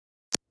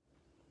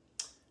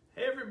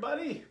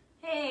everybody.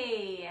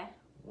 Hey.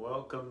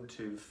 Welcome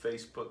to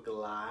Facebook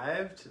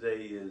Live.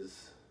 Today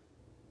is,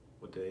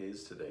 what day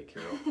is today,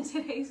 Carol?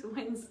 Today's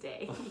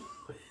Wednesday.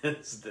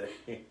 Wednesday.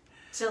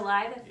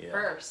 July the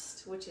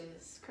 1st, which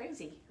is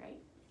crazy, right?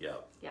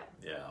 Yep. Yeah.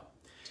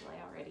 July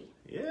already.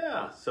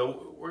 Yeah,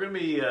 so we're going to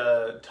be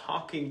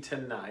talking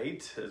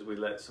tonight, as we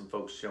let some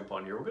folks jump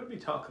on here, we're going to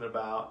be talking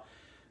about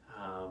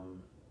how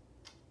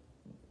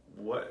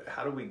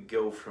do we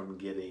go from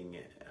getting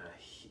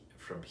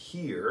from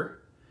here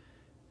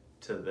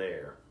to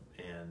there,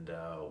 and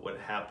what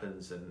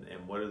happens, and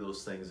what are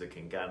those things that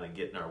can kind of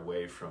get in our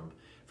way from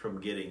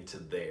getting to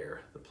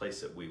there, the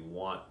place that we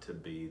want to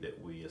be, that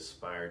we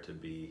aspire to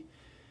be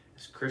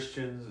as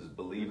Christians, as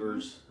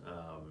believers.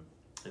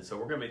 And so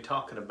we're going to be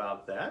talking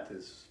about that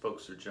as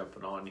folks are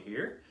jumping on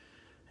here.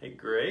 Hey,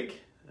 Greg,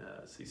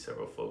 I see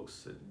several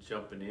folks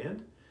jumping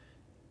in.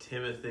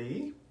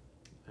 Timothy,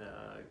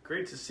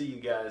 great to see you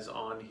guys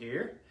on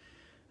here.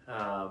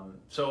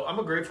 So I'm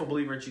a grateful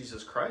believer in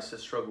Jesus Christ. I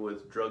struggle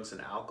with drugs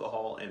and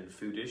alcohol and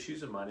food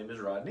issues, and my name is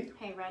Rodney.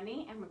 Hey,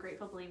 Rodney. I'm a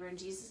grateful believer in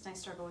Jesus, and I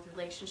struggle with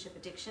relationship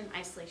addiction,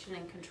 isolation,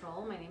 and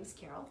control. My name is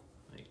Carol.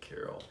 Hey,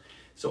 Carol.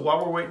 So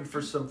while we're waiting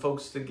for some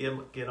folks to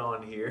get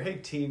on here, hey,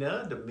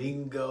 Tina,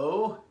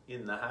 Domingo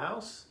in the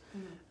house.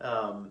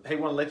 Hey,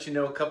 want to let you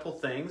know a couple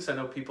things. I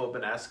know people have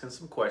been asking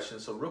some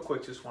questions, so real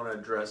quick, just want to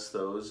address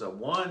those.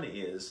 One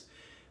is,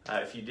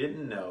 if you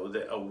didn't know,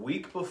 that a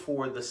week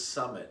before the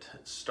summit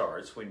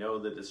starts, we know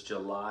that it's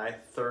July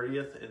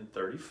 30th and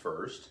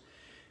 31st.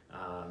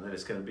 And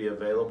it's going to be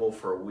available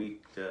for a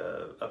week,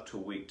 up to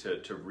a week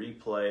to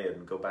replay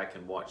and go back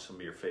and watch some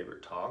of your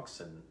favorite talks.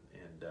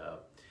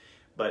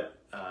 But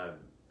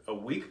a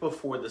week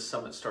before the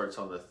summit starts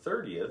on the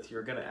 30th,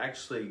 you're going to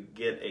actually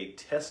get a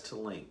test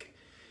link.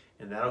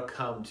 And that'll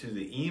come to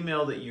the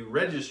email that you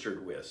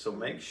registered with. So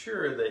make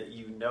sure that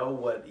you know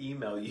what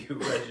email you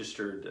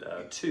registered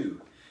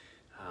to.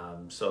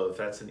 So if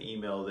that's an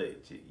email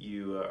that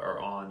you are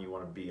on, you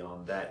want to be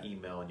on that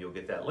email, and you'll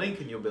get that link,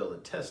 and you'll be able to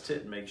test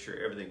it and make sure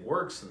everything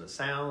works and the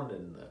sound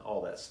and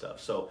all that stuff.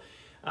 So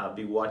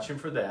be watching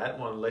for that. I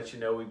want to let you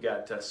know we've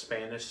got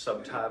Spanish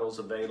subtitles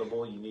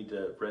available. You need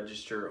to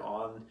register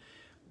on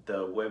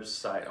the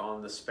website,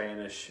 on the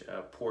Spanish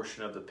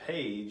portion of the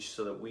page,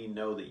 so that we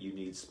know that you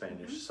need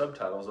Spanish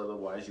subtitles.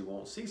 Otherwise, you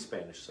won't see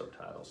Spanish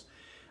subtitles.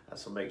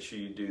 So make sure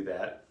you do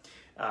that.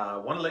 I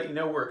want to let you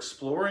know we're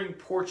exploring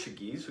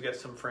Portuguese. We got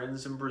some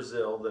friends in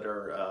Brazil that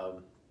are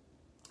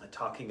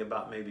talking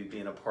about maybe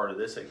being a part of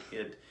this.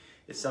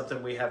 It's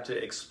something we have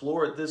to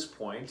explore at this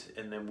point,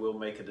 and then we'll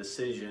make a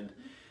decision.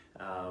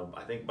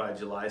 I think by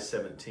July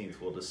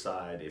 17th, we'll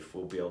decide if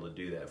we'll be able to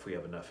do that, if we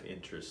have enough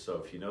interest.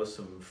 So if you know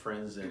some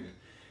friends in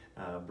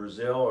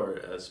Brazil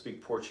or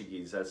speak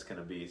Portuguese, that's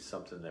going to be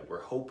something that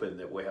we're hoping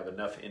that we have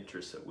enough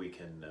interest that we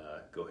can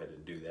go ahead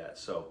and do that.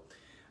 So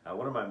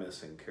what am I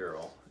missing,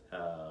 Carol?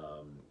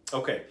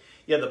 Okay,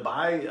 yeah, the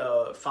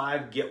buy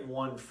 5 get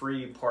 1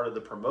 free part of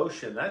the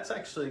promotion, that's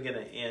actually going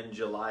to end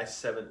July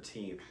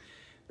 17th.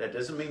 That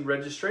doesn't mean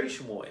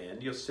registration will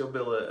end. You'll still be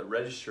able to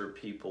register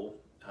people,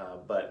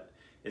 but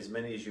as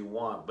many as you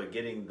want. But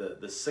getting the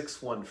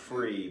 6th one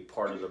free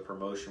part of the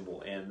promotion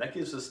will end. That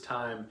gives us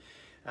time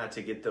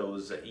to get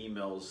those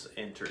emails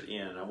entered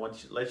in. I want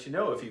to let you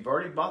know, if you've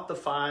already bought the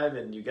 5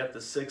 and you got the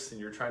 6th and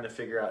you're trying to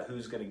figure out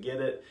who's going to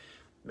get it,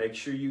 make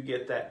sure you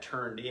get that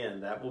turned in.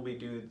 That will be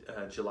due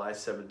July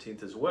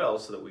 17th as well,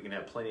 so that we can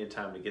have plenty of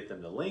time to get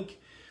them the link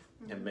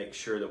and make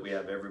sure that we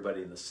have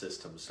everybody in the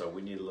system. So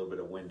we need a little bit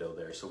of window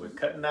there. So we're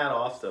cutting that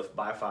off, the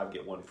buy 5,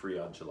 get 1 free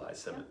on July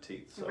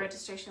 17th. So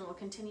registration will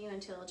continue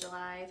until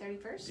July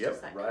 31st? Yep,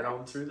 is that right correct?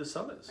 On through the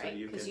summit. So right,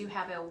 because you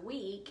have a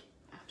week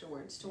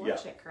afterwards to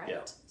watch it, correct? Yeah,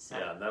 so.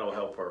 Yeah, and that'll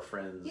help our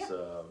friends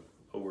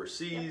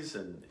overseas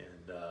and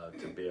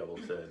to be able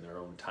to, in their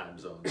own time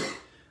zones,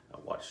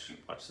 watch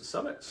the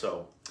summit.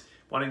 So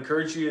want to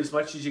encourage you as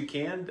much as you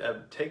can,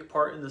 take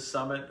part in the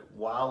summit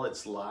while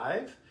it's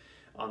live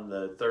on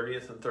the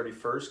 30th and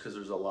 31st, because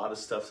there's a lot of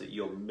stuff that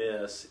you'll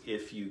miss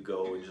if you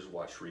go and just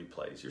watch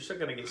replays. You're still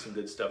going to get some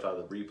good stuff out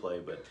of the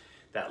replay, but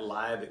that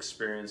live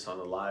experience on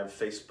the live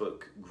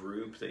Facebook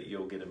group that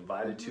you'll get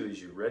invited to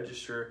as you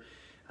register,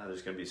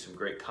 there's going to be some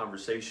great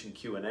conversation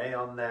Q&A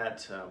on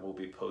that. We'll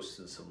be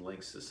posting some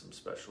links to some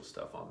special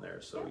stuff on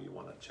there, so you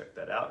want to check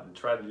that out and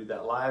try to do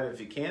that live if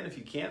you can. If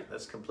you can't,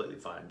 that's completely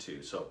fine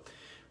too. So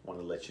want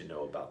to let you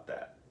know about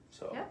that.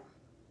 So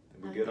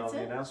we good on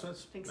the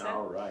announcements? I think so.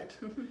 All right.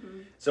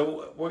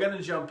 So we're going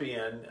to jump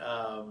in,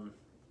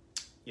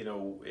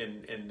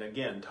 and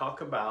again,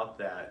 talk about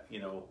that.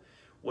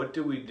 What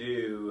do we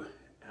do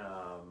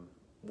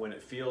when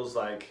it feels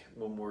like,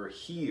 when we're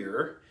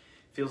here,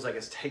 feels like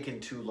it's taken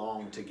too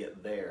long to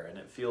get there, and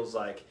it feels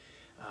like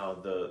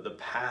the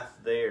path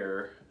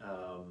there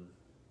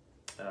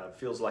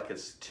feels like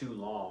it's too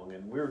long.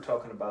 And we were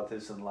talking about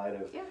this in light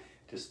of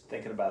just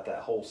thinking about that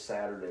whole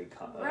Saturday.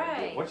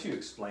 Right. What you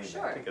explained,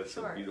 I think that's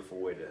a beautiful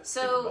way to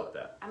think about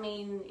that. I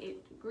mean,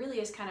 it really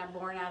is kind of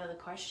born out of the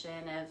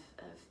question of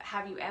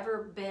have you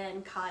ever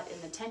been caught in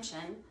the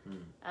tension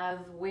of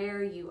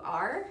where you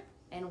are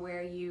and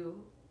where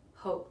you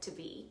hope to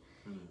be.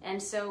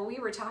 And so we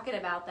were talking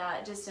about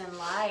that just in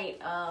light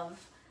of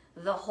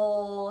the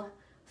whole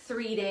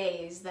 3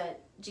 days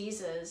that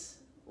Jesus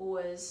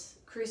was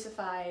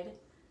crucified,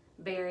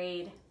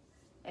 buried,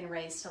 and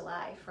raised to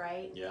life,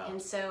 right? Yeah.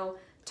 And so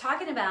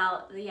talking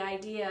about the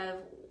idea of,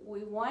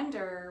 we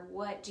wonder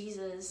what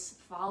Jesus'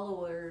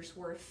 followers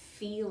were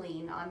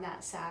feeling on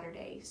that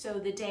Saturday. So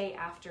the day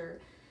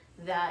after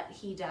that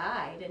he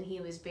died and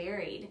he was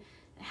buried,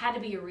 it had to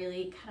be a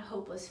really kind of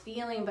hopeless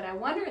feeling. But I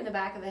wonder in the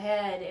back of the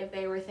head if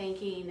they were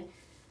thinking,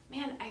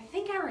 man, I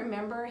think I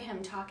remember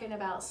him talking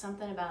about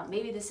something about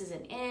maybe this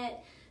isn't it,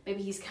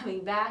 maybe he's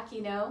coming back,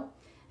 you know.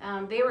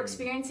 They were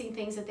experiencing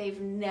things that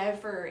they've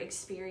never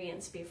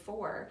experienced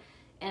before.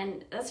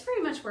 And that's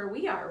pretty much where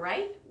we are,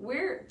 right?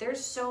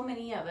 There's so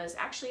many of us,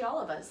 actually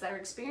all of us, that are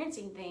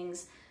experiencing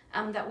things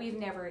that we've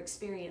never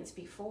experienced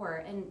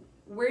before. And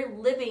we're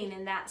living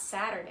in that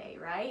Saturday,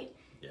 right?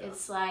 Yeah.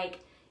 It's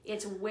like,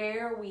 it's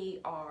where we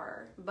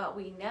are, but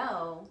we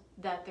know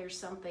that there's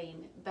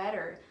something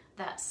better.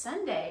 That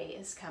Sunday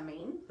is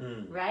coming,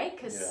 right?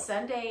 Because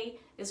Sunday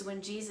is when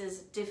Jesus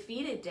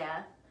defeated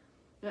death.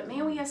 But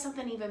man, we have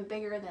something even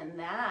bigger than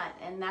that.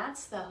 And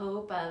that's the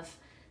hope of,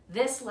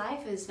 this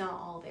life is not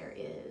all there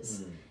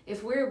is.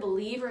 If we're a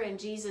believer in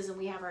Jesus and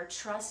we have our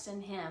trust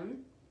in him,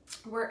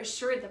 we're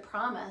assured the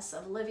promise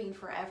of living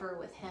forever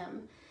with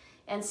him.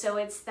 And so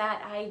it's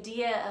that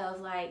idea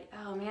of like,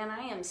 oh man,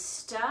 I am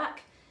stuck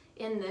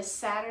in this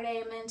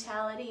Saturday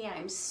mentality.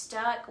 I'm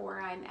stuck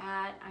where I'm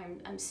at.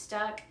 I'm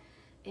stuck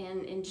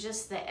in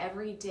just the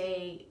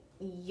everyday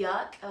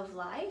yuck of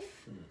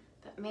life.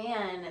 But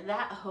man,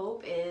 that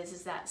hope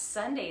is that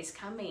Sunday's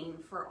coming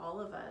for all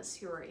of us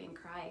who are in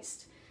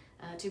Christ.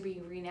 To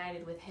be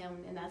reunited with him,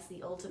 and that's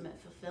the ultimate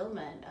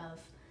fulfillment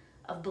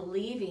of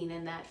believing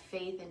in that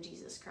faith in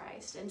Jesus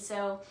Christ. And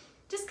so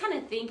just kind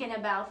of thinking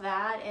about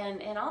that,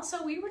 and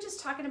also we were just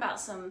talking about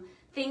some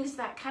things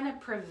that kind of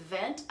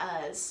prevent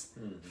us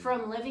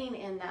from living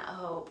in that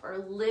hope, or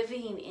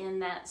living in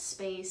that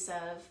space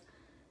of,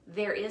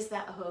 there is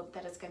that hope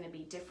that it's going to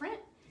be different.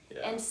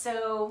 And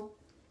so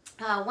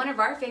one of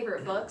our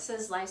favorite books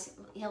is Life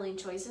Healing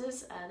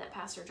Choices that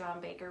Pastor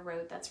John Baker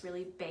wrote, that's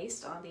really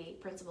based on the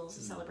principles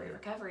of Celebrate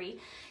Recovery.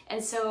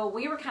 And so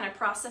we were kind of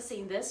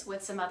processing this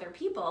with some other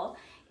people.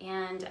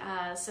 And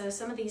so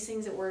some of these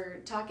things that we're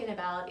talking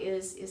about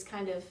is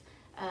kind of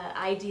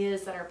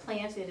ideas that are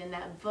planted in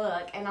that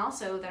book, and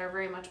also that are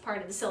very much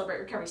part of the Celebrate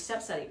Recovery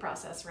step study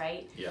process,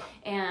 right? Yeah.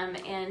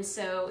 And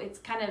so it's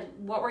kind of,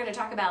 what we're going to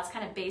talk about is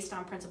kind of based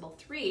on principle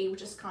 3,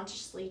 which is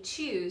consciously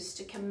choose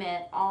to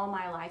commit all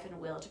my life and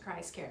will to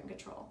Christ's care and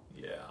control.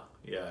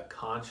 Yeah,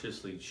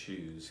 consciously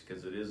choose,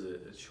 because it is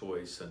a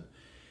choice. And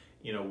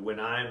you know, when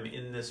I'm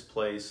in this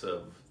place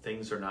of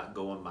things are not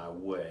going my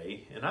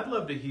way, and I'd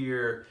love to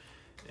hear,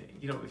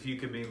 you know, if you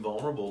could be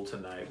vulnerable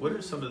tonight, what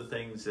are some of the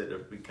things that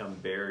have become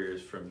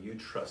barriers from you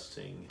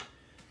trusting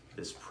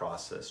this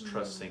process,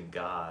 trusting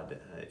God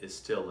is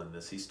still in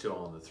this, he's still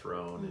on the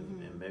throne,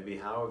 and maybe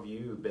how have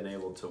you been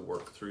able to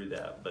work through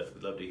that? But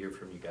we'd love to hear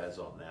from you guys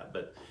on that.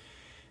 But,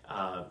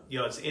 you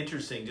know, it's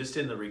interesting, just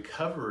in the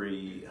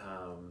recovery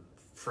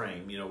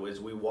frame, you know, as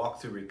we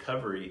walk through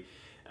recovery,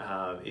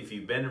 if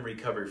you've been in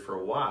recovery for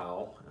a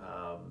while,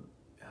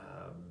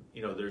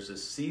 you know, there's a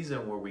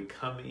season where we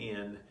come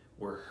in,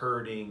 we're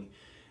hurting,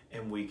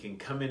 and we can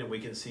come in and we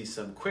can see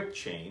some quick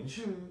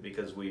change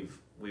because we've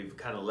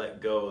kind of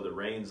let go of the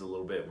reins a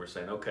little bit, and we're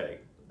saying, okay,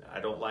 I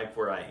don't like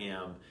where I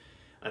am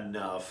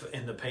enough,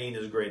 and the pain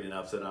is great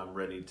enough that I'm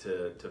ready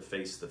to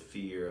face the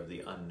fear of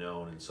the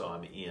unknown, and so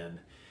I'm in.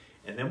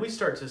 And then we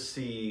start to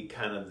see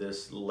kind of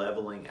this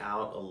leveling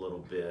out a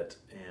little bit,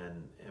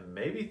 and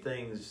maybe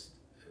things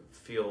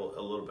feel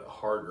a little bit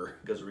harder,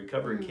 because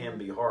recovery can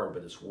be hard,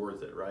 but it's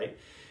worth it, right?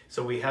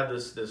 So we have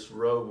this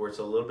road where it's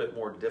a little bit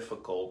more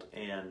difficult,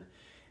 and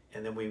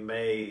then we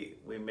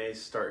may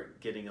start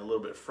getting a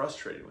little bit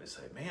frustrated. We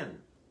say, man,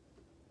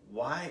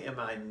 why am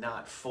I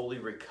not fully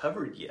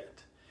recovered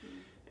yet?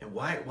 And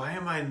why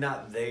am I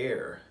not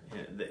there?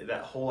 And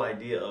that whole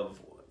idea of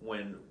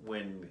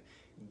when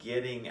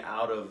getting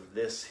out of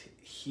this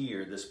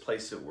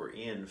place that we're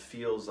in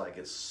feels like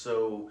it's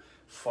so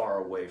far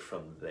away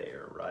from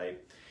there, right?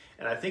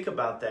 And I think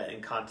about that in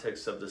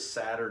context of the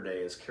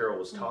Saturday, as Carol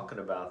was talking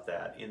about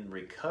that. In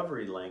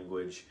recovery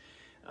language,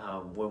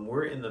 when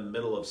we're in the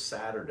middle of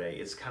Saturday,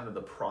 it's kind of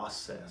the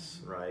process,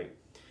 right?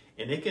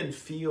 And it can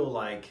feel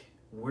like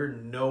we're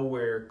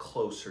nowhere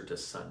closer to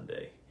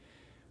Sunday.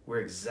 We're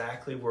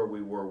exactly where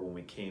we were when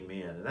we came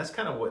in. And that's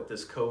kind of what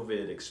this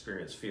COVID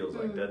experience feels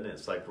like, doesn't it?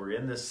 It's like we're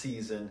in this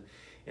season,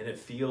 and it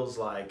feels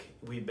like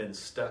we've been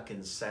stuck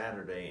in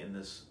Saturday in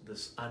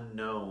this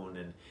unknown,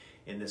 and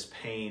in this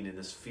pain and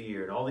this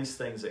fear and all these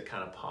things that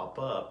kind of pop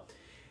up.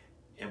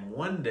 And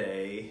one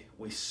day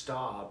we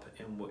stop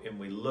and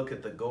we look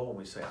at the goal and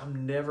we say,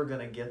 I'm never going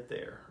to get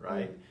there,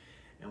 right?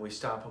 And we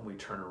stop and we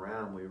turn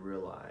around and we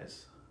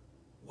realize,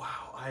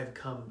 wow, I've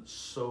come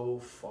so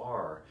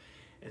far.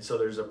 And so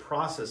there's a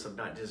process of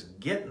not just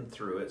getting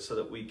through it so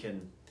that we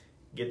can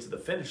get to the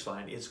finish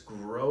line. It's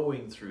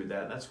growing through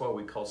that. And that's why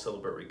we call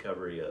Celebrate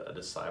Recovery a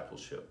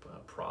discipleship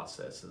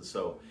process. And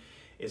so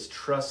it's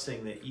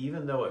trusting that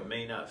even though it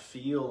may not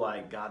feel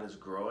like God is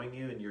growing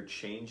you and you're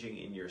changing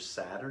in your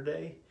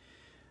Saturday,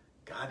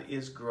 God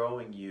is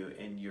growing you,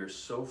 and you're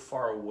so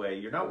far away.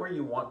 You're not where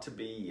you want to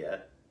be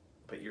yet,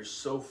 but you're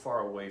so far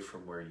away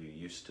from where you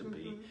used to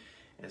be.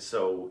 And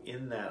so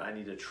in that, I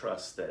need to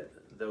trust that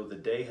though the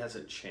day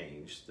hasn't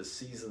changed, the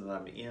season that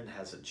I'm in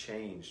hasn't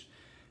changed,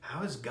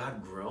 how has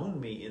God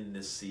grown me in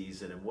this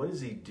season? And what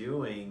is he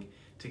doing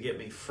to get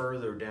me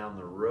further down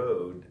the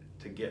road,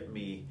 to get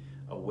me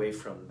away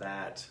from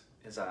that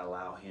as I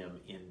allow him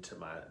into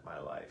my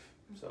life?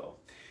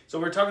 So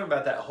we're talking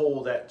about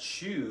that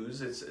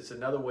choose. It's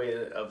another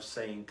way of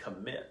saying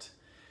commit,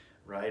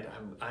 right?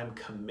 I'm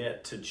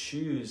commit. To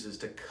choose is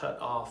to cut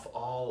off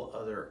all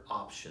other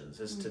options,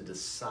 is to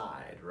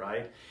decide,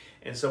 right?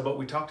 And so, but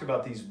we talked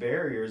about these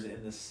barriers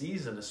in the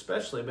season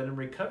especially, but in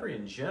recovery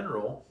in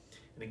general.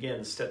 And again,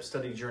 the Step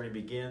Study Journey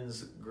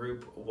Begins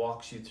group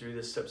walks you through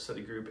this Step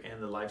Study group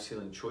and the Life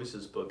Sealing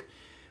Choices book.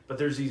 But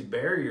there's these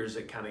barriers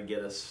that kind of get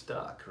us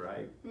stuck,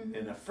 right?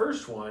 And the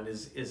first one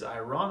is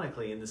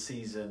ironically in the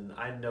season,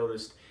 I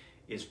noticed,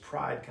 is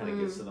pride kind of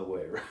gets in the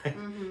way,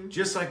 right?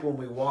 Just like when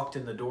we walked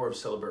in the door of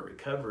Celebrate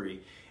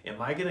Recovery, am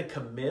I going to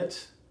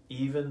commit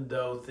even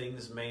though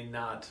things may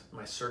not,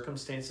 my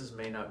circumstances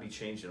may not be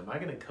changing? Am I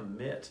going to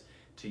commit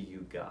to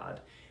you, God?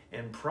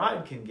 And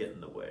pride can get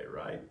in the way,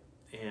 right?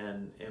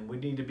 And we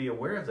need to be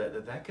aware of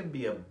that can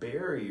be a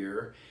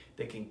barrier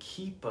that can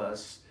keep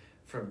us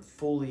from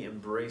fully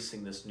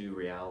embracing this new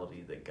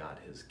reality that God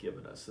has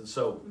given us. And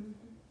so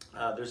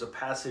there's a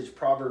passage,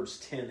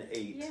 Proverbs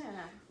 10:8. Yeah.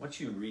 Why don't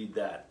you read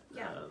that?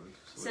 Yeah.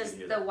 So It says,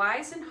 the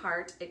wise in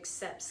heart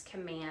accepts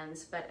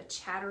commands, but a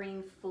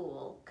chattering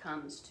fool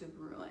comes to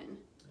ruin.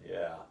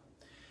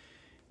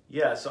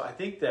 Yeah, so I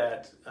think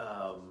that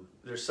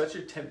there's such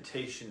a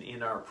temptation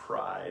in our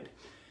pride,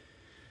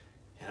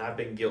 and I've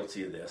been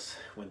guilty of this,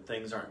 when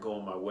things aren't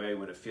going my way,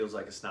 when it feels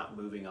like it's not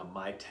moving on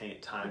my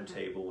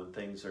timetable, when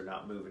things are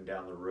not moving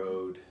down the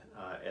road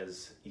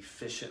as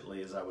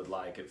efficiently as I would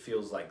like. It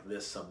feels like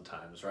this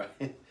sometimes,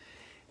 right?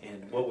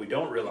 And what we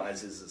don't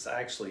realize is it's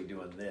actually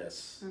doing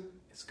this.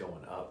 It's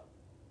going up.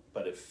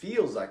 But it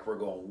feels like we're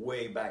going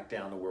way back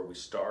down to where we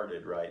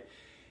started, right?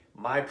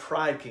 My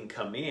pride can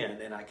come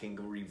in and I can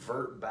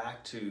revert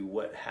back to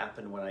what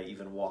happened when I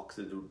even walked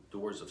through the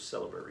doors of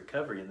Celebrate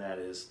Recovery, and that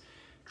is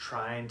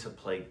trying to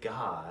play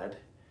God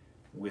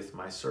with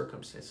my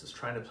circumstances,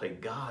 trying to play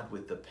God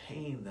with the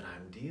pain that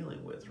I'm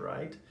dealing with,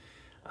 right?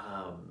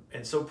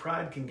 And so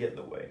pride can get in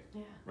the way,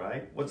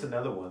 right? What's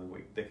another one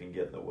that can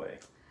get in the way?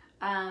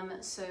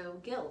 So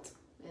guilt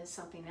is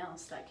something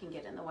else that can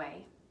get in the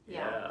way.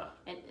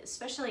 And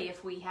especially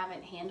if we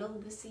haven't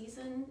handled the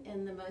season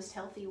in the most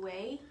healthy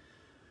way.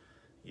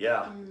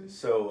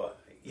 So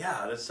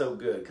that's so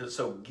good.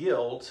 So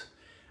guilt,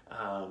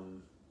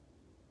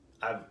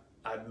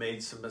 I've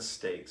made some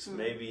mistakes.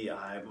 Maybe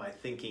my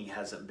thinking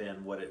hasn't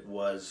been what it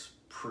was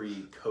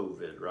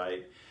pre-COVID,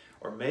 right?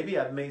 Or maybe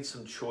I've made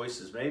some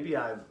choices. Maybe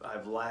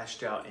I've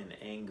lashed out in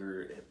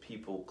anger at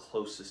people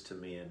closest to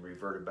me and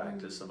reverted back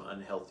to some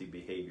unhealthy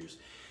behaviors.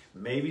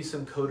 Maybe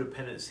some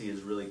codependency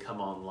has really come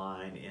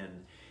online,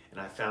 and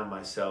I found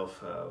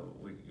myself,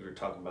 we were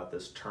talking about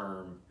this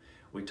term,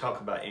 we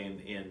talk about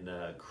in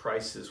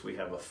crisis, we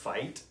have a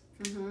fight.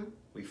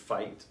 We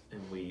fight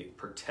and we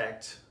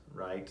protect,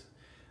 right?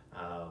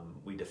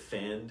 We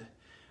defend.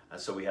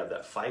 So we have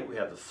that fight, we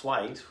have the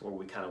flight where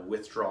we kind of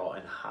withdraw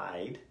and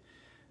hide.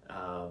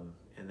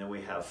 And then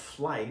we have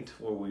flight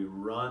where we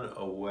run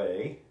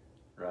away,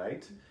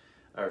 right?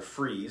 Or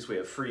freeze. We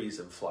have freeze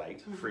and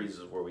flight. Freeze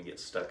is where we get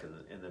stuck,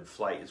 and then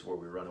flight is where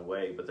we run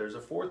away. But there's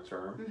a fourth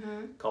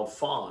term called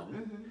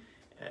fawn,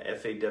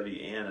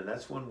 F-A-W-N, and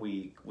that's when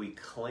we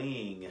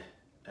cling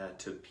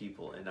to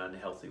people in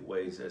unhealthy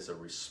ways as a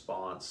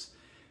response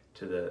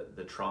to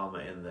the trauma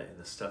and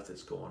the stuff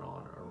that's going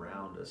on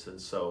around us. And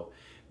so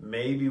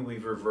maybe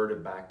we've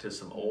reverted back to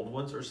some old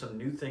ones, or some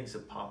new things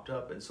have popped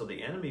up. And so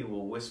the enemy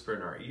will whisper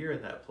in our ear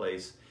in that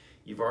place,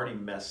 you've already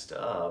messed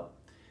up.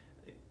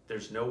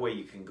 There's no way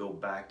you can go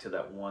back to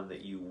that one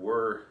that you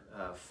were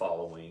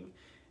following.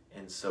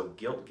 And so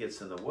guilt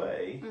gets in the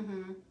way,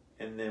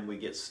 and then we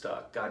get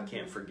stuck. God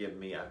can't forgive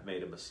me. I've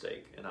made a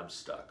mistake and I'm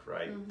stuck,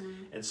 right?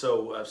 And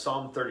so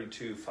Psalm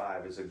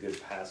 32:5 is a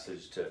good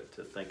passage to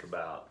think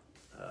about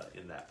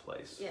in that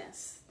place.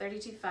 Yes,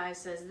 32:5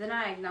 says, then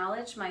I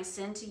acknowledged my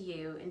sin to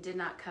you and did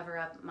not cover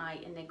up my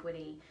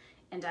iniquity.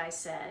 And I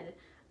said,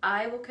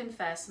 I will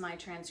confess my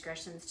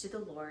transgressions to the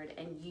Lord,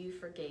 and you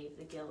forgave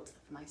the guilt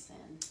of my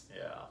sin.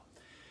 Yeah.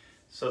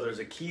 So there's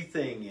a key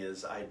thing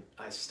is I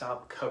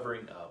stopped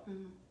covering up.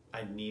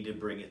 I need to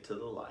bring it to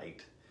the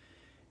light.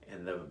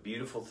 And the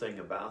beautiful thing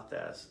about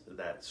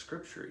that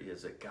scripture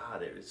is that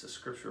God, it's a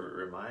scripture that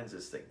reminds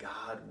us that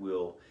God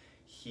will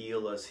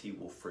heal us. He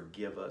will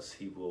forgive us.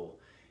 He will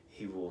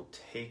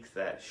take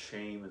that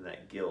shame and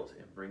that guilt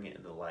and bring it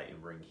into light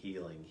and bring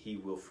healing. He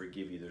will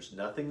forgive you. There's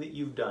nothing that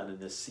you've done in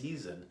this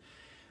season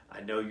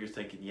I know you're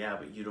thinking, yeah,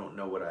 but you don't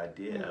know what I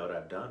did, what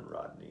I've done,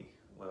 Rodney.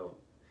 Well,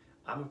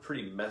 I'm a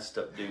pretty messed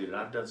up dude, and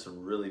I've done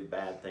some really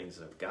bad things.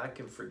 And if God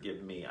can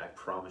forgive me, I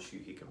promise you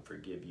he can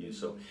forgive you.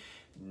 So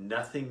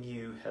nothing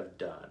you have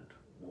done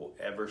will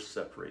ever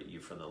separate you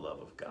from the love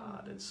of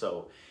God. And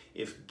so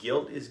if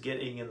guilt is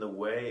getting in the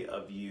way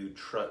of you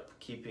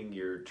turning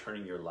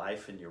your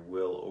life and your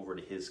will over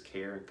to his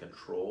care and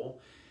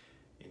control,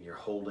 and you're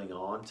holding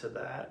on to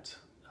that,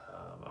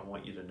 I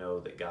want you to know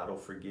that God will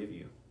forgive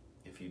you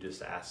if you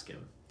just ask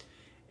him.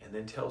 And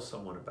then tell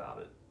someone about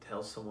it.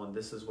 Tell someone,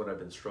 this is what I've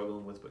been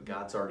struggling with, but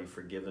God's already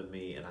forgiven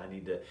me, and I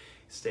need to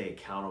stay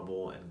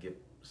accountable and give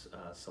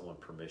someone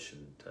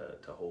permission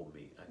to hold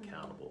me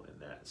accountable in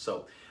that.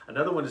 So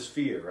another one is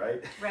fear,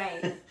 right?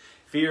 Right.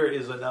 Fear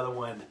is another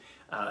one,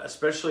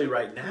 especially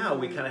right now.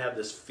 We kind of have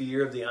this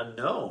fear of the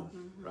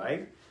unknown,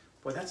 right?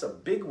 Boy, that's a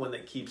big one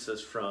that keeps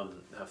us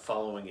from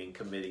following and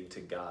committing to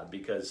God,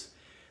 because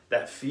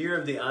that fear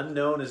of the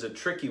unknown is a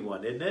tricky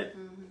one, isn't it?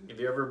 Have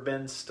you ever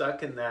been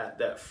stuck in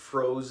that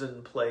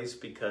frozen place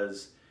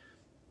because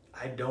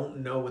I don't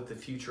know what the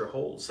future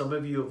holds? Some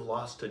of you have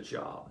lost a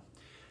job.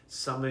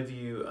 Some of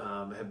you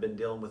have been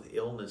dealing with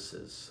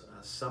illnesses.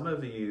 Some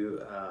of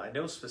you, I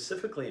know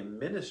specifically in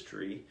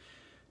ministry,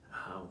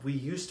 we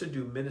used to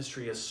do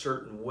ministry a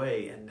certain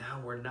way, and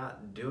now we're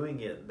not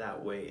doing it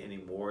that way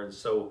anymore. And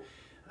so,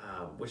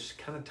 which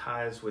kind of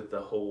ties with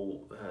the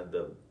whole,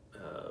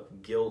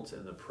 guilt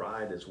and the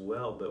pride as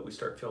well, but we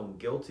start feeling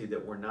guilty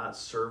that we're not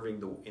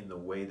serving in the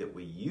way that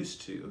we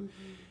used to.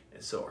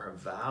 And so our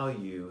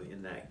value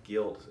in that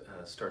guilt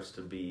starts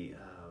to be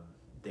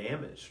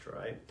damaged,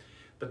 right?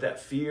 But that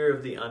fear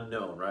of the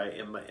unknown, right?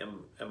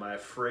 Am I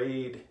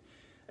afraid?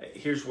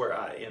 Here's where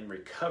in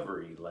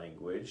recovery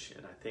language,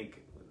 and I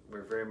think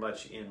we're very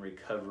much in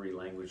recovery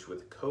language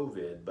with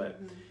COVID,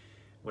 but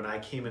when I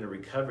came into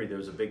recovery, there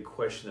was a big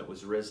question that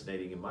was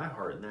resonating in my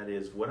heart, and that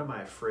is, what am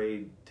I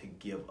afraid to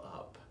give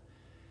up?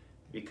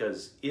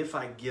 Because if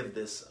I give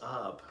this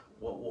up,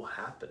 what will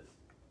happen,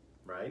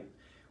 right?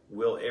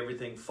 Will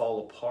everything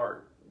fall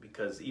apart?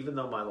 Because even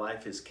though my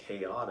life is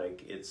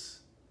chaotic,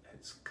 it's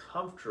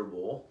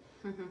comfortable.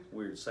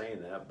 Weird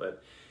saying that,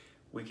 but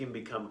we can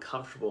become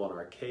comfortable in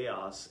our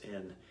chaos,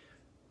 and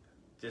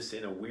just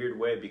in a weird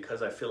way,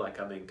 because I feel like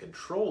I'm in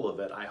control of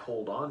it, I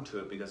hold on to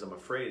it because I'm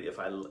afraid if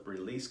I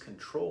release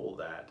control of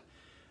that,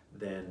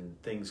 then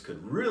things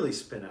could really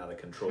spin out of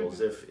control, as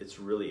if it's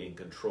really in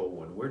control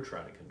when we're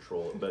trying to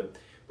control it. But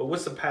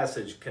what's the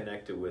passage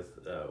connected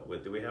with?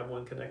 Do we have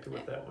one connected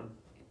with that one?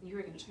 You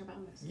were going to talk about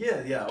Moses.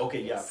 Yeah.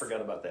 Okay, yeah, I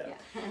forgot about that.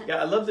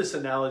 Yeah, I love this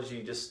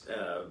analogy. Just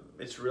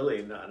it's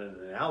really not an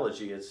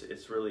analogy.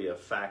 It's really a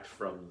fact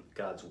from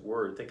God's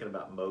word. Thinking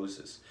about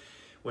Moses,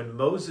 when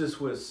Moses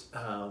was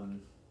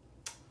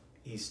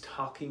he's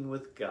talking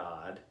with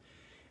God,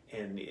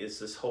 and it's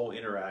this whole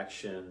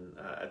interaction.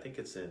 I think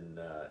it's in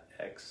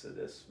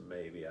Exodus.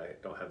 Maybe I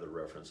don't have the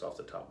reference off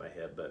the top of my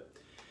head,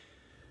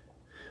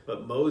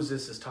 but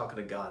Moses is talking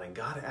to God, and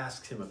God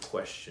asks him a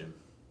question.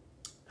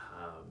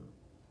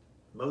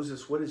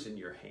 Moses, what is in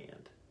your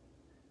hand?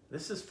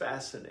 This is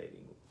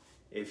fascinating.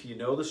 If you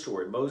know the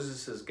story,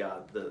 Moses has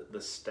got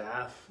the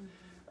staff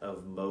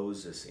of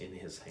Moses in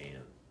his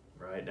hand,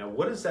 right? Now,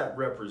 what does that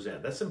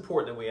represent? That's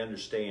important that we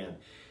understand.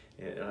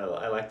 And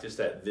I like just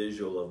that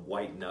visual of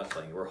white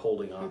knuckling. We're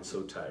holding on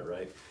so tight,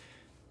 right?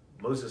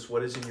 Moses,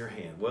 what is in your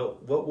hand? Well,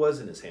 what was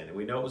in his hand? And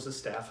we know it was the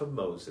staff of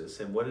Moses.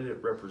 And what did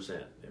it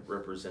represent? It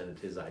represented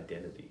his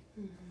identity.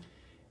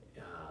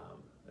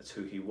 That's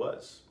who he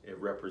was. It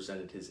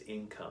represented his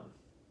income.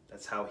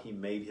 That's how he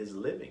made his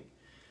living.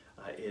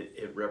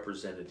 It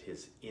represented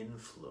his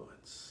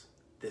influence.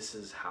 This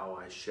is how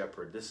I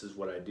shepherd. This is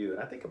what I do.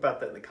 And I think about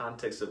that in the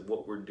context of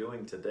what we're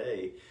doing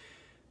today.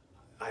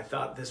 I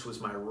thought this was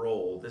my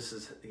role. This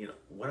is,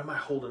 what am I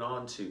holding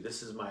on to?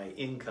 This is my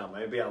income.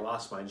 Maybe I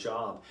lost my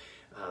job.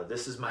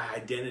 This is my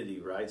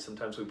identity, right?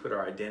 Sometimes we put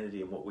our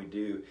identity in what we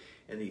do.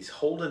 And he's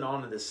holding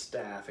on to this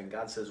staff. And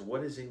God says,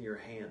 what is in your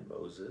hand,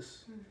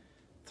 Moses?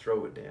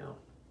 Throw it down.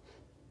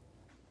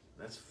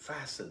 That's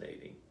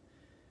fascinating.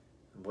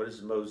 And what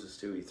does Moses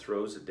do? He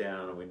throws it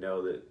down, and we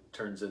know that it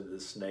turns into the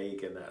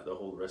snake, and the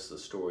whole rest of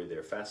the story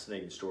there.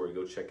 Fascinating story.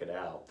 Go check it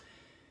out.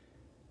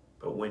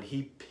 But when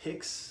he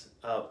picks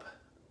up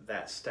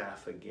that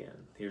staff again,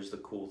 here's the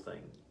cool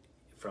thing.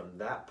 From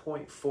that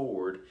point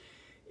forward,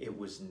 it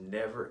was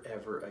never,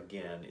 ever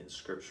again in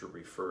Scripture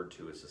referred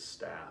to as a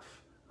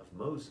staff of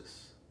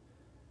Moses.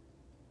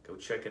 Go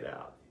check it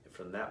out.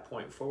 From that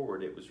point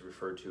forward, it was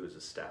referred to as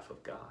a staff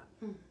of God.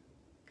 And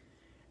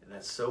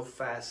that's so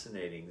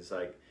fascinating. It's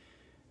like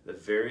the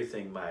very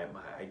thing, my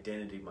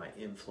identity, my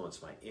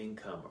influence, my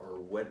income, or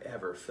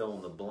whatever, fill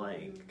in the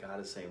blank. God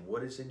is saying,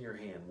 what is in your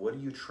hand? What are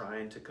you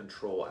trying to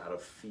control out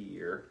of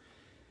fear?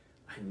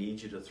 I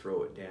need you to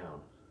throw it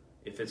down.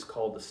 If it's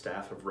called the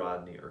staff of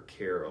Rodney or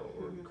Carol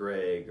or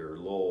Greg or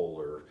Lowell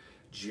or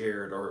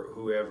Jared or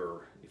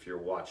whoever, if you're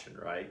watching,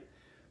 right?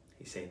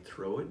 He's saying,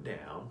 throw it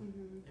down,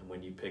 and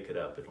when you pick it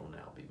up, it'll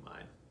now be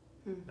mine.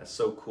 That's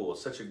so cool.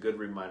 It's such a good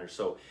reminder.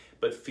 So,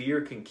 but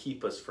fear can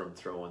keep us from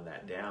throwing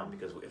that down,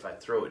 because if I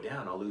throw it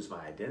down, I'll lose my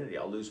identity.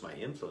 I'll lose my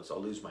influence.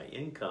 I'll lose my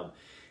income.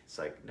 It's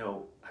like,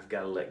 no, I've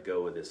got to let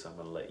go of this. I'm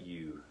going to let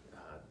you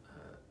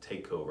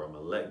take over. I'm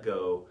going to let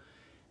go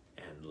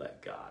and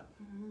let God.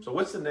 So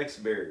what's the next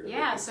barrier?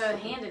 Yeah, so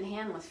hand in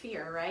hand with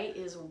fear, right,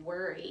 is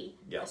worry.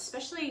 Yeah.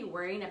 Especially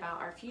worrying about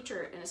our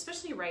future, and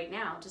especially right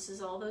now, just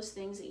as all those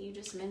things that you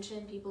just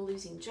mentioned, people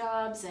losing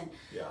jobs and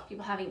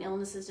people having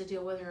illnesses to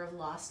deal with or have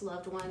lost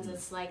loved ones.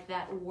 It's like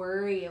that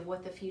worry of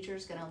what the future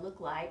is going to look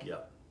like. Yeah.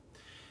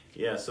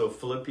 Yeah, so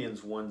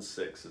Philippians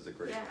 1:6 is a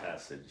great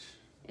passage.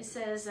 It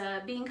says,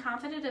 being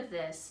confident of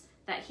this,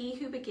 that he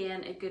who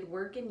began a good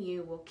work in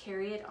you will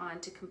carry it on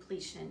to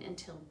completion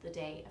until the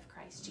day of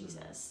Christ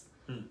Jesus.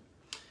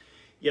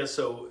 Yeah,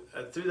 so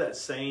through that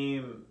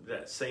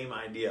same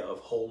idea of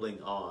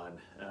holding on,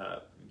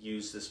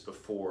 used this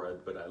before,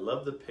 but I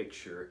love the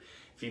picture.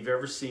 If you've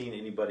ever seen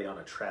anybody on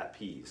a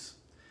trapeze,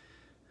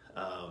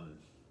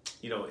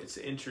 you know, it's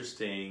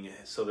interesting.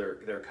 So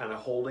they're kind of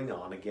holding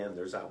on. Again,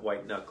 there's that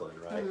white knuckling,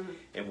 right?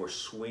 And we're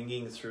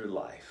swinging through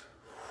life.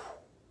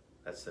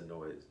 That's the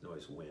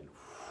noise wind,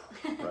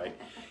 right?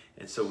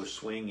 And so we're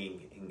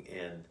swinging,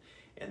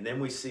 and then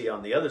we see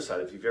on the other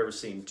side, if you've ever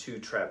seen two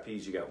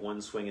trapeze, you got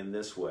one swinging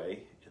this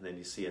way, and then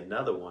you see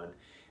another one,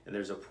 and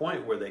there's a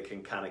point where they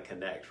can kind of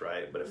connect,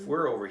 right? But if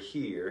we're over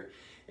here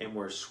and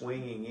we're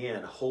swinging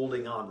in,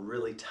 holding on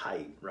really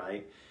tight,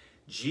 right?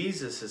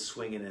 Jesus is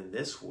swinging in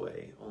this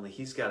way, only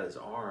he's got his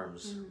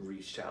arms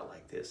reached out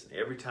like this. And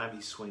every time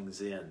he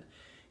swings in,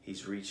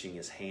 he's reaching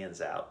his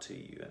hands out to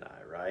you and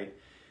I, right?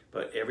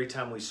 But every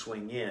time we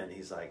swing in,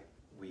 he's like,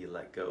 will you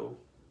let go?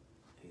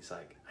 And he's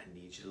like, I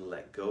need you to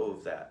let go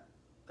of that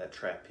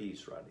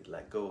trapeze, Rodney.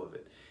 Let go of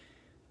it.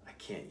 I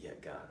can't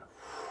yet, God.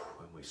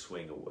 And we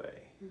swing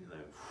away.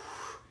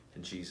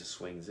 And Jesus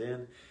swings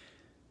in.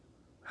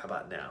 How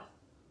about now?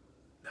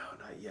 No,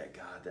 not yet,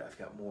 God. I've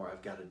got more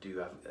I've got to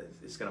do.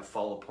 It's going to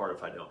fall apart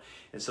if I don't.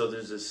 And so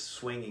there's this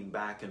swinging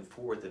back and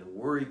forth, and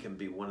worry can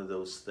be one of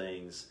those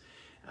things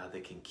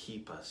that can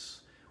keep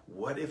us.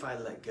 What if I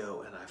let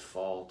go and I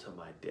fall to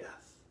my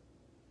death?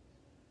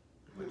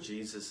 What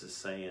Jesus is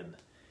saying,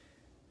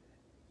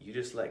 you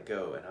just let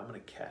go and I'm going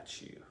to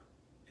catch you.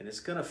 And it's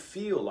going to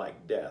feel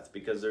like death,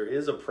 because there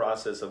is a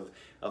process of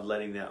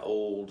letting that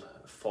old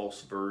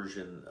false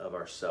version of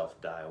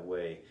ourself die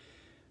away.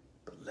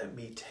 But let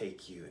me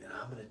take you, and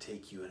I'm going to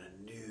take you in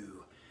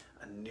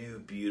a new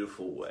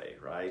beautiful way,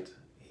 right?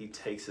 He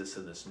takes us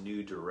in this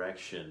new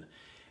direction.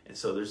 And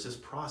so there's this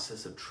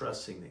process of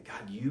trusting that,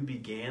 God, you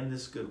began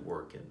this good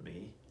work in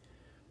me,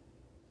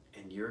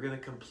 and you're going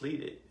to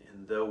complete it.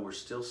 And though we're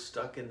still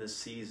stuck in this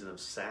season of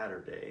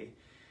Saturday,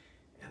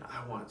 and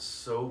I want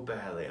so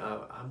badly,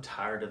 I'm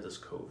tired of this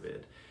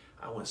COVID.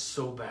 I want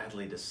so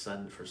badly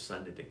for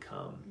Sunday to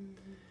come.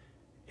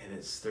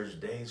 And there's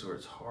days where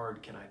it's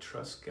hard. Can I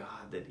trust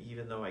God that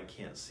even though I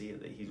can't see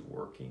it, that he's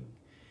working?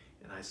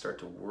 And I start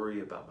to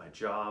worry about my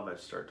job. I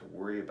start to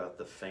worry about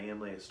the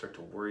family. I start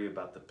to worry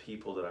about the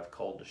people that I've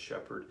called to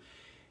shepherd.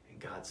 And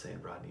God's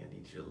saying, Rodney, I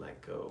need you to let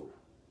go.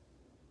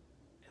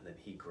 And then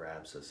he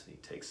grabs us and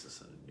he takes us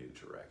in a new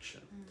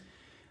direction.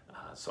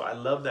 So I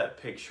love that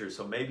picture.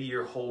 So maybe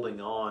you're holding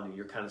on and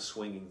you're kind of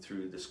swinging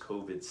through this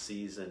COVID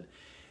season,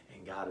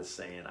 and God is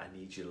saying, I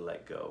need you to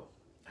let go.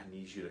 I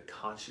need you to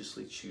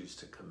consciously choose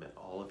to commit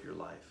all of your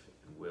life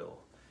and will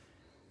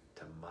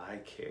to my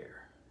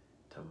care,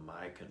 to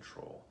my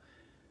control,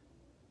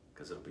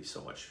 because it'll be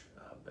so much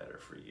better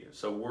for you.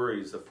 So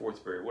worry is the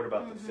fourth barrier. What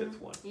about the fifth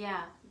one?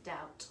 Yeah,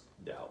 doubt.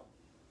 Doubt.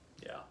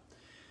 Yeah.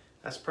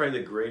 That's probably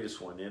the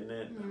greatest one, isn't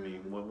it? I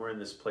mean, when we're in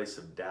this place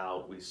of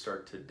doubt, we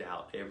start to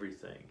doubt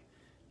everything.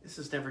 This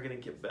is never going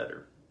to get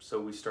better. So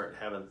we start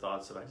having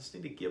thoughts of, I just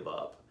need to give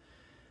up.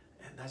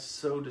 And that's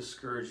so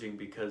discouraging,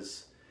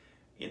 because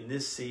in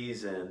this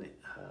season,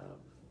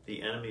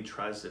 the enemy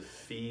tries to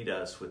feed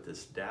us with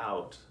this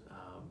doubt,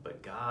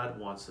 but God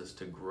wants us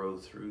to grow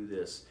through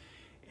this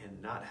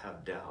and not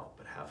have doubt,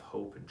 but have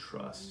hope and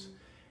trust.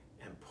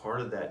 And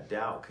part of that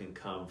doubt can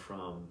come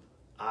from,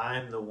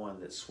 I'm the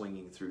one that's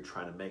swinging through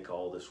trying to make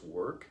all this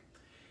work,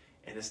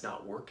 and it's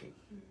not working.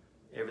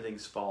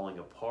 Everything's falling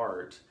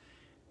apart,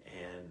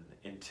 and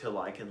until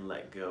I can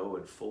let go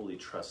and fully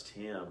trust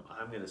him,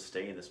 I'm going to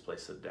stay in this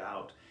place of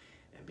doubt.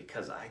 And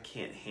because I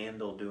can't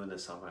handle doing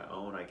this on my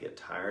own, I get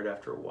tired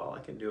after a while. I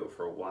can do it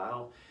for a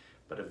while,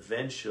 but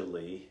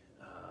eventually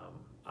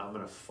I'm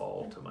going to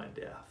fall to my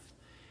death.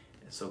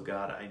 And so,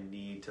 God, I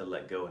need to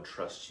let go and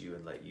trust you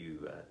and let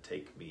you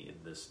take me in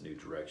this new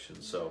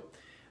direction. So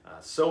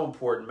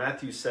important.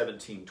 Matthew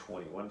 17:20.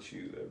 Why don't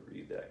you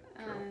read that,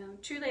 Carol?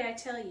 Truly I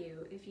tell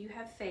you, if you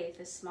have faith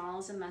as small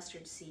as a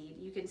mustard seed,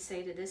 you can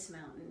say to this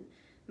mountain,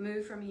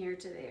 move from here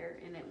to there,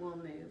 and it will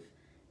move.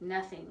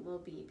 Nothing will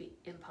be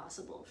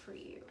impossible for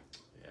you.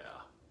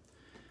 Yeah.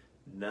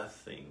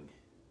 Nothing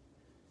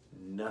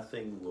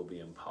will be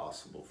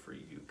impossible for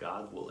you.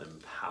 God will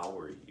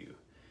empower you.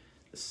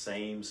 The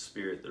same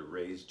Spirit that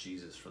raised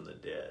Jesus from the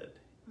dead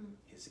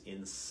is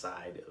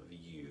inside of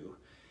you.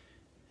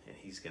 and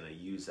he's going to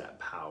use that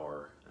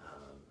power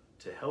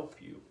to help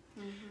you.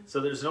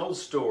 So there's an old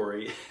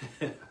story.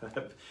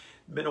 It's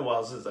been a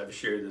while since I've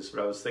shared this,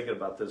 but I was thinking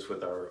about this we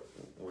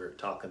were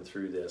talking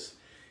through this.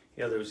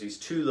 You know, there was these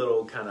two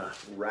little kind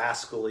of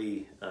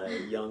rascally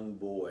young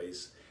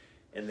boys,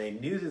 and they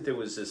knew that there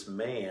was this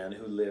man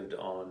who lived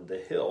on the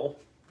hill,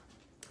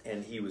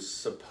 and he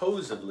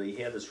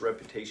had this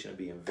reputation of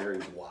being very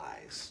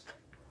wise.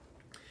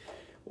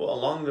 Well,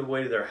 along the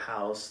way to their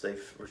house, they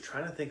were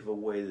trying to think of a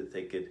way that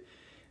they could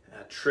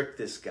trick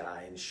this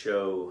guy and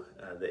show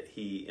that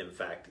he, in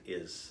fact,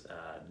 is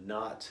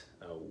not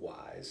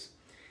wise.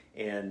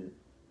 And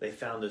they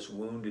found this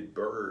wounded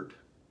bird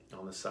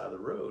on the side of the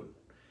road.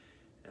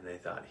 And they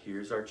thought,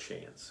 here's our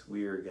chance.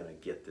 We are going to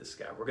get this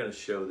guy. We're going to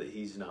show that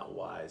he's not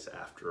wise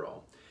after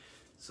all.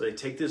 So they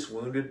take this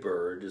wounded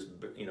bird, just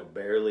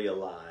barely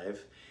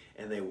alive,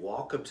 and they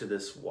walk up to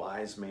this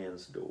wise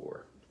man's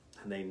door.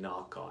 And they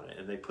knock on it.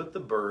 And they put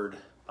the bird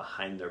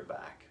behind their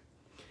back.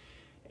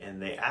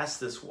 And they asked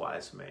this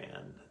wise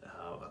man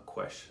a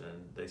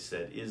question. They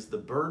said, is the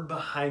bird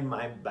behind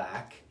my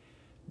back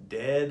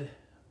dead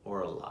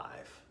or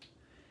alive?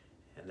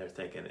 And they're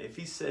thinking, if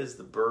he says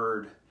the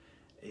bird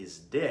is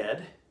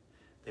dead,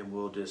 then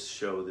we'll just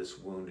show this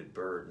wounded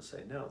bird and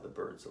say, no, the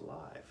bird's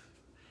alive.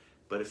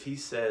 But if he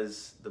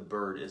says the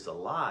bird is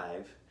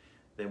alive,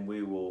 then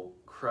we will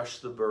crush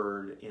the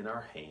bird in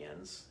our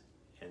hands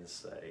and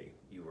say,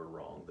 you were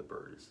wrong, the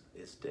bird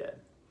is dead.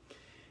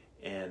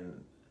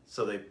 And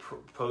so they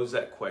posed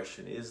that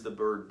question, is the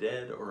bird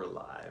dead or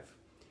alive?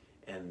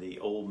 And the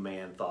old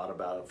man thought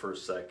about it for a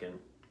second,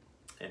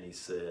 and he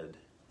said,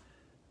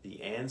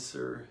 the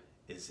answer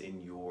is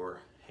in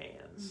your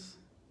hands.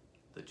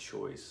 The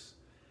choice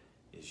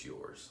is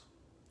yours.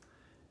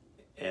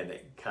 And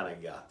it kind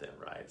of got them,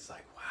 right? It's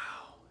like,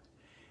 wow.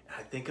 And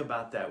I think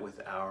about that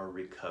with our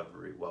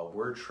recovery. While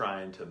we're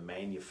trying to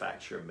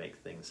manufacture and make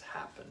things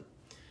happen,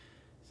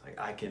 like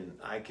I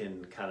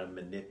can kind of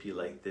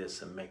manipulate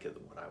this and make it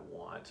what I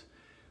want.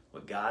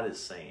 What God is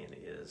saying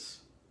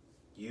is,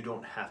 you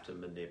don't have to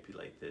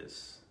manipulate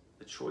this.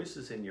 The choice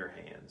is in your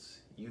hands.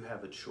 You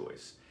have a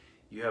choice.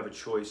 You have a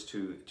choice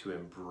to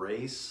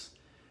embrace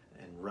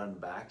and run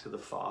back to the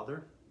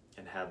Father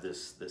and have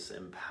this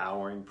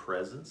empowering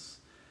presence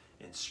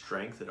and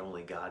strength that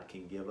only God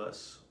can give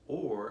us.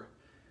 Or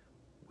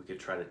we could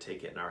try to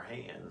take it in our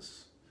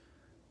hands,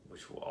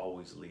 which will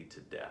always lead to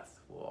death,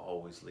 will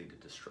always lead to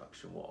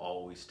destruction, will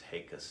always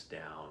take us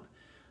down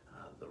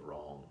the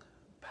wrong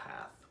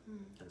path.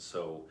 And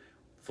so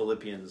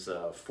Philippians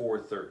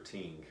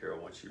 4:13, Carol,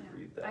 why don't you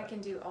read that? I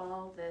can do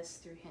all this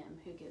through him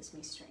who gives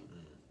me strength.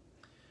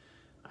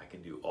 I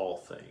can do all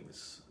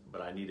things,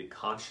 but I need to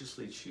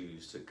consciously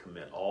choose to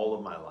commit all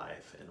of my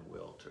life and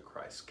will to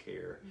Christ's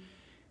care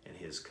and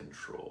his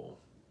control.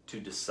 To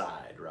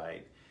decide,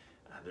 right?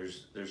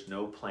 There's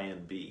no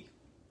plan B.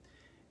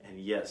 And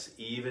yes,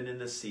 even in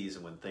the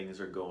season when things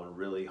are going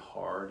really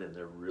hard and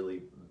they're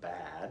really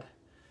bad,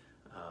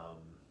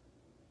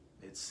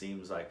 it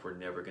seems like we're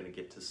never going to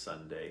get to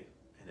Sunday,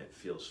 and it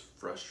feels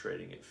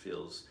frustrating. It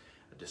feels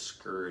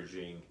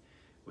discouraging.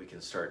 We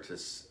can start to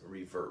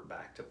revert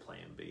back to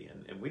plan B.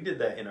 And we did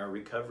that in our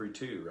recovery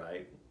too,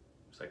 right?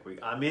 It's like,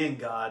 I'm in,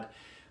 God.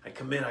 I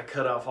commit, I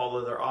cut off all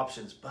other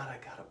options, but I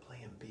got a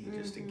plan B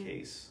just in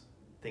case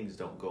things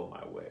don't go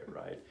my way,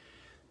 right?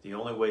 The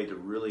only way to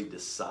really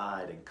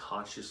decide and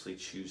consciously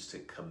choose to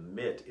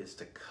commit is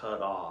to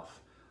cut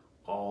off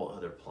all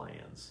other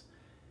plans.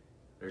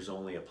 There's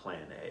only a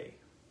plan A.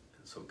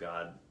 And so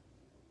God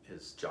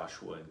is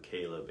Joshua and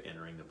Caleb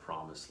entering the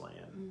promised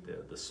land.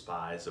 The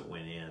spies that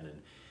went in,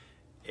 and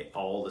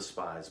all the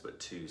spies but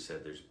two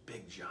said, there's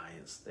big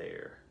giants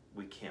there.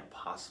 We can't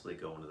possibly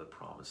go into the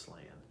promised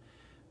land.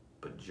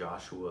 But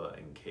Joshua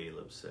and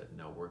Caleb said,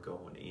 no, we're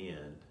going in,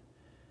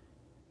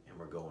 and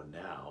we're going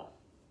now.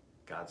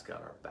 God's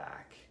got our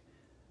back.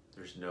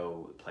 There's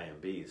no plan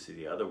B. See,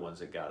 the other ones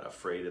that got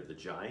afraid of the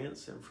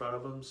giants in front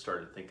of them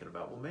started thinking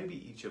about, well,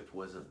 maybe Egypt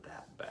wasn't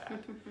that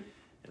bad.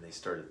 And they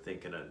started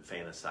thinking and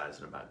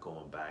fantasizing about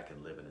going back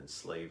and living in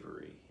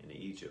slavery in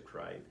Egypt,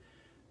 right?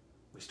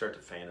 We start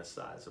to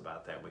fantasize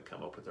about that, and we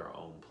come up with our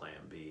own plan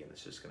B, and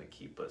it's just going to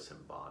keep us in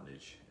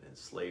bondage and in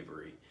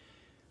slavery.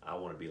 I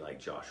want to be like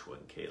Joshua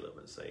and Caleb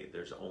and say,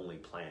 there's only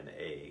plan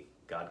A.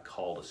 God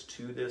called us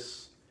to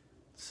this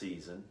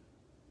season.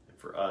 And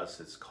for us,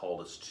 it's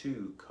called us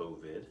to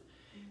COVID.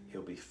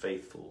 He'll be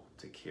faithful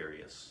to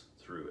carry us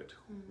through it.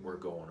 We're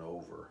going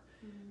over,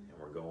 and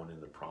we're going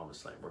in the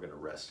promised land. We're going to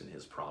rest in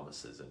his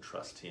promises and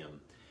trust him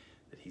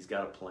that he's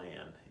got a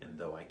plan. And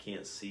though I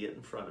can't see it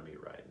in front of me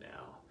right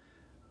now,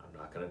 I'm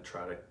not going to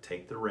try to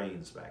take the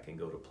reins back and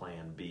go to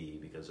plan B,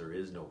 because there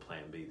is no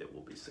plan B that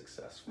will be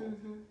successful.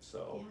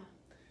 So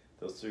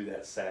those through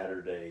that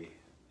Saturday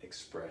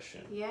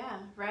expression. Yeah,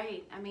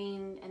 right. I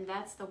mean, and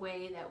that's the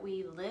way that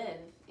we live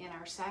in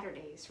our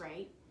Saturdays,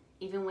 right?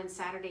 Even when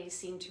Saturdays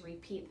seem to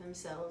repeat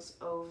themselves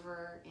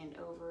over and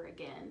over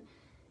again,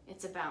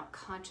 it's about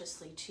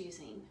consciously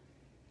choosing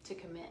to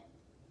commit.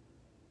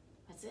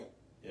 That's it.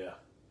 Yeah.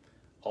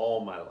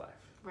 All my life.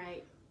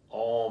 Right.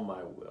 all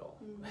my will,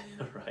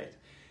 right?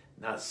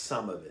 Not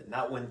some of it,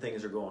 not when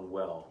things are going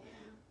well,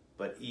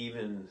 but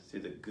even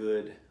through the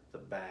good, the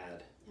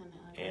bad,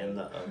 and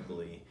the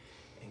ugly.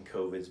 And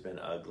COVID's been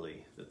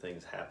ugly. The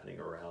things happening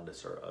around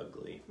us are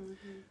ugly.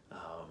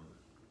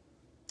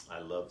 I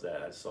love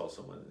that. I saw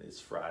someone, it's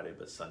Friday,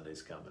 but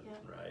Sunday's coming,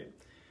 right?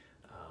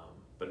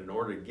 But in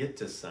order to get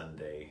to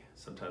Sunday,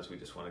 sometimes we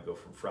just want to go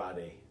from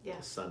Friday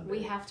to Sunday.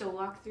 We have to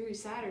walk through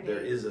Saturday.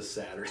 There is a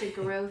Saturday.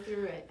 To grow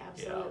through it,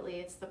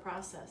 absolutely. It's the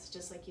process,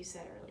 just like you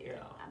said earlier.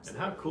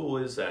 Absolutely. And how cool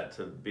is that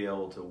to be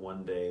able to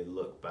one day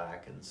look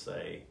back and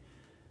say,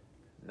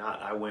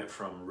 I went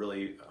from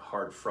really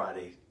hard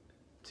Friday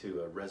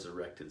to a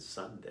resurrected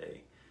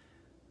Sunday.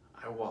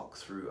 I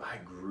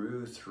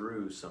grew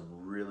through some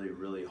really,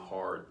 really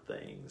hard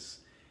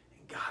things.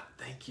 And God,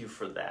 thank you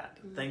for that.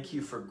 Thank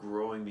you for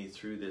growing me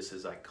through this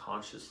as I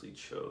consciously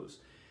chose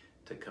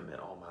to commit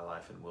all my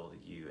life and will to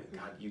you. And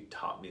God, you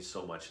taught me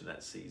so much in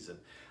that season.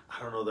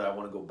 I don't know that I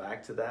want to go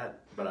back to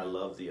that, but I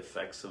love the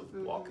effects of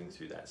walking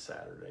through that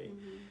Saturday.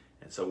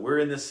 And so we're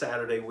in this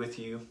Saturday with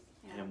you,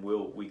 and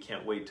we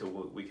can't wait till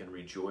we can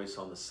rejoice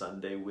on the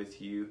Sunday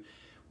with you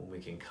when we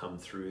can come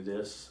through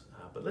this.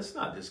 But let's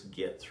not just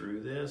get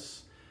through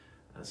this.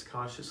 Let's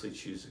consciously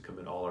choose to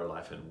commit all our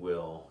life and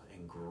will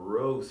and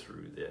grow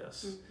through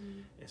this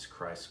as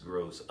Christ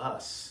grows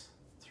us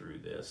through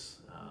this.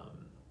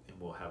 And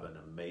we'll have an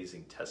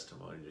amazing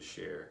testimony to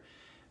share,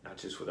 not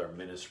just with our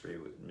ministry,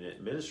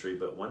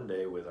 but one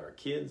day with our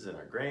kids and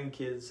our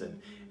grandkids,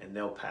 and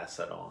they'll pass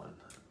that on.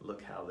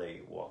 Look how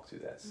they walk through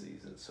that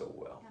season so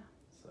well.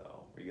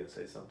 So, were you going to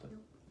say something?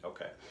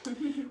 Okay.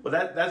 Well,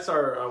 that's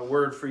our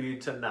word for you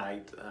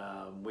tonight.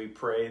 We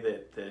pray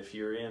that if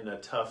you're in a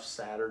tough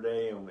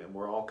Saturday, and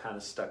we're all kind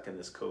of stuck in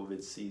this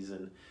COVID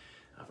season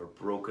of a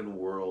broken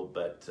world,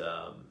 but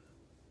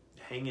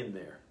hang in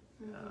there.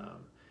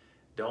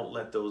 Don't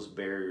let those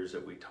barriers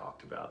that we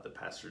talked about, that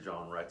Pastor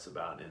John writes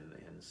about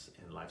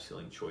in Life's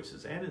Healing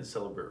Choices and in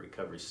Celebrate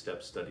Recovery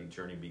Step Study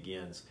Journey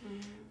Begins,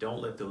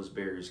 don't let those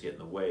barriers get in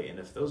the way. And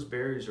if those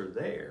barriers are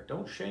there,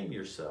 don't shame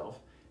yourself.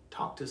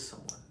 Talk to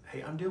someone.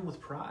 Hey, I'm dealing with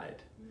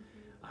pride.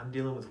 I'm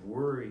dealing with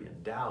worry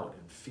and doubt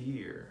and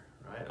fear,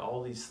 right?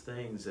 All these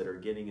things that are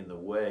getting in the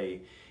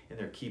way, and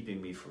they're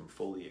keeping me from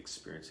fully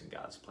experiencing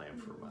God's plan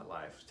for my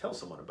life. Tell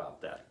someone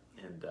about that,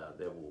 and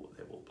they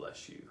will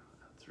bless you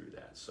through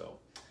that. So,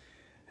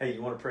 hey,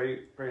 you want to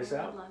pray us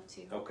out? I'd love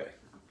to. Okay.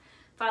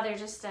 Father,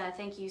 just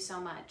thank you so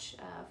much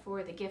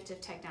for the gift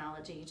of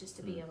technology, just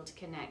to be able to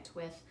connect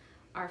with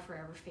our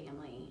forever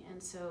family.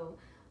 And so,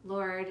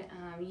 Lord,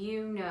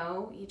 you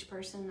know each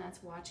person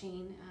that's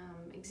watching,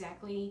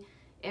 exactly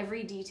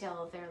every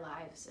detail of their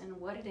lives, and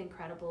what an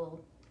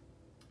incredible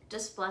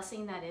just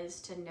blessing that is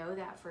to know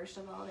that, first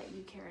of all, that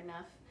you care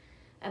enough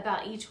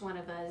about each one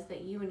of us,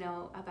 that you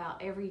know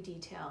about every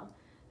detail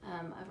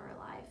of our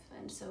life.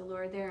 And so,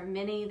 Lord, there are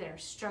many that are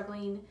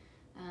struggling.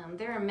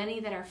 There are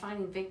many that are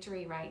finding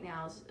victory right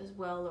now as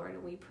well, Lord,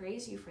 and we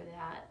praise you for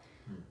that.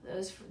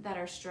 Those that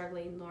are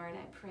struggling, Lord,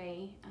 I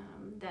pray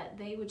that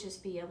they would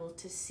just be able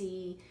to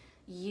see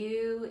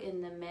you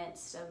in the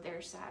midst of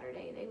their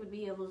Saturday. They would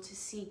be able to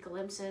see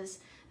glimpses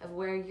of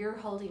where you're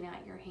holding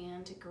out your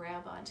hand to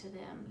grab onto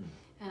them.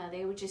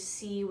 They would just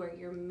see where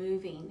you're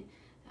moving.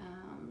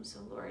 So,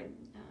 Lord,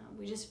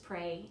 we just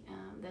pray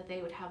that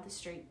they would have the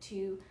strength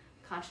to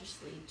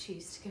consciously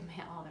choose to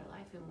commit all their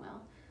life and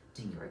will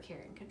to your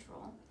care and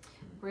control.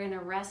 We're going to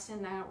rest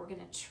in that. We're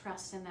going to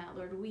trust in that,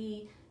 Lord.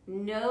 We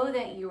know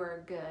that you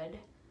are good,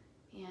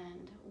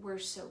 and we're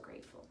so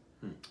grateful.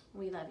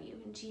 We love you.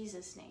 In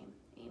Jesus' name,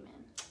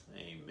 amen.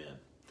 Amen.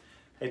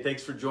 Hey,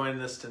 thanks for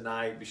joining us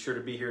tonight. Be sure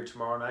to be here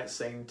tomorrow night,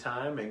 same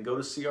time, and go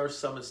to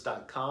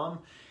crsummits.com.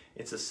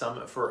 It's a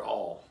summit for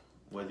all.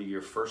 Whether you're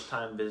a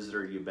first-time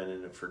visitor, you've been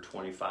in it for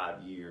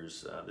 25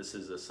 years, this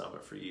is a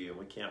summit for you, and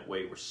we can't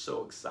wait. We're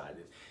so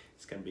excited.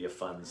 It's going to be a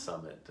fun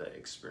summit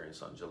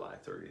experience on July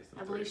 30th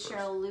and I believe 31st.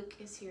 Cheryl Luke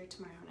is here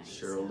tomorrow night.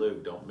 Cheryl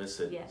Luke, don't miss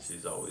it. Yes.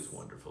 She's always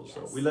wonderful. Yes.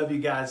 So we love you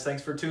guys.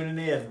 Thanks for tuning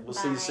in. We'll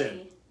see you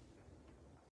soon.